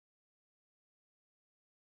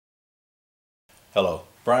Hello,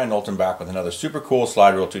 Brian Knowlton back with another super cool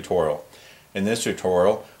slide rule tutorial. In this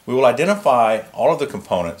tutorial, we will identify all of the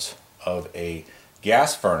components of a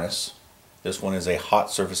gas furnace. This one is a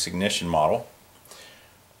hot surface ignition model.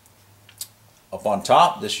 Up on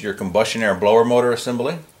top, this is your combustion air blower motor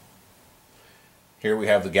assembly. Here we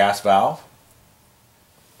have the gas valve.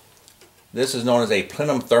 This is known as a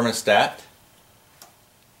plenum thermostat.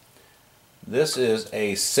 This is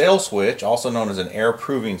a sail switch, also known as an air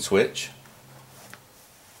proving switch.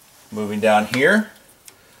 Moving down here,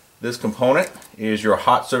 this component is your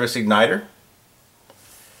hot surface igniter.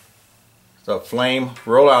 It's a flame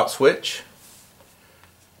rollout switch.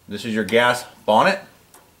 This is your gas bonnet.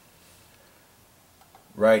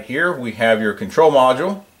 Right here we have your control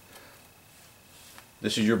module.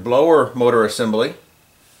 This is your blower motor assembly.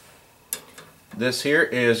 This here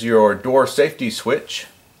is your door safety switch.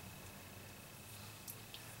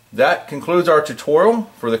 That concludes our tutorial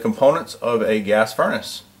for the components of a gas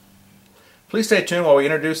furnace. Please stay tuned while we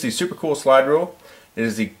introduce the super cool slide rule. It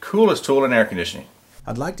is the coolest tool in air conditioning.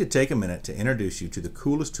 I'd like to take a minute to introduce you to the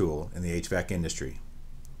coolest tool in the HVAC industry.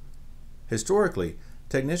 Historically,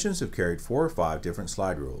 technicians have carried 4 or 5 different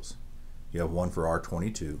slide rules. You have one for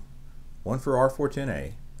R22, one for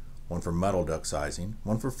R410A, one for metal duct sizing,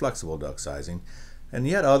 one for flexible duct sizing, and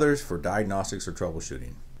yet others for diagnostics or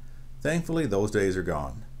troubleshooting. Thankfully, those days are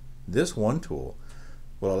gone. This one tool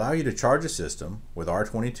will allow you to charge a system with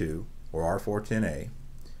R22 or R410A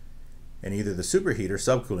in either the superheater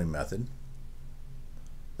subcooling method.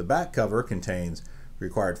 The back cover contains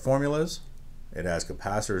required formulas. It has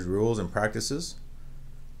capacitors, rules, and practices,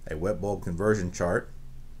 a wet bulb conversion chart,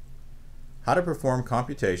 how to perform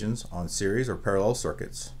computations on series or parallel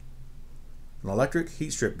circuits, an electric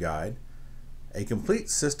heat strip guide, a complete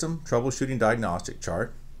system troubleshooting diagnostic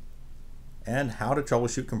chart, and how to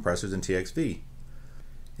troubleshoot compressors in TXV.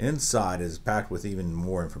 Inside is packed with even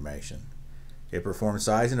more information. It performs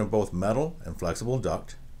sizing of both metal and flexible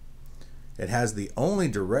duct. It has the only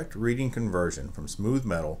direct reading conversion from smooth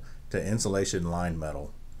metal to insulation lined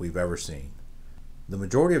metal we've ever seen. The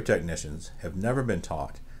majority of technicians have never been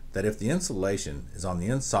taught that if the insulation is on the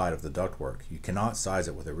inside of the ductwork, you cannot size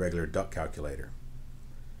it with a regular duct calculator.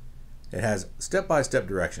 It has step-by-step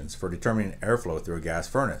directions for determining airflow through a gas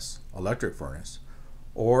furnace, electric furnace,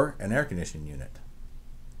 or an air conditioning unit.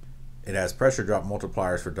 It has pressure drop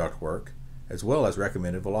multipliers for ductwork, as well as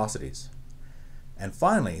recommended velocities. And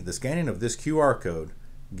finally, the scanning of this QR code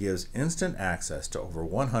gives instant access to over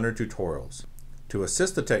 100 tutorials to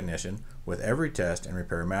assist the technician with every test and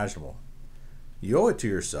repair imaginable. You owe it to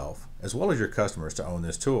yourself, as well as your customers, to own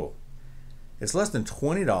this tool. It's less than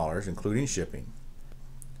 $20, including shipping.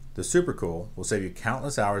 The Super Cool will save you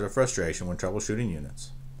countless hours of frustration when troubleshooting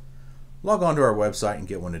units. Log on to our website and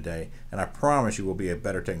get one today, and I promise you will be a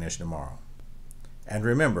better technician tomorrow. And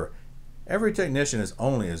remember, every technician is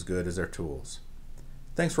only as good as their tools.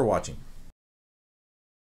 Thanks for watching.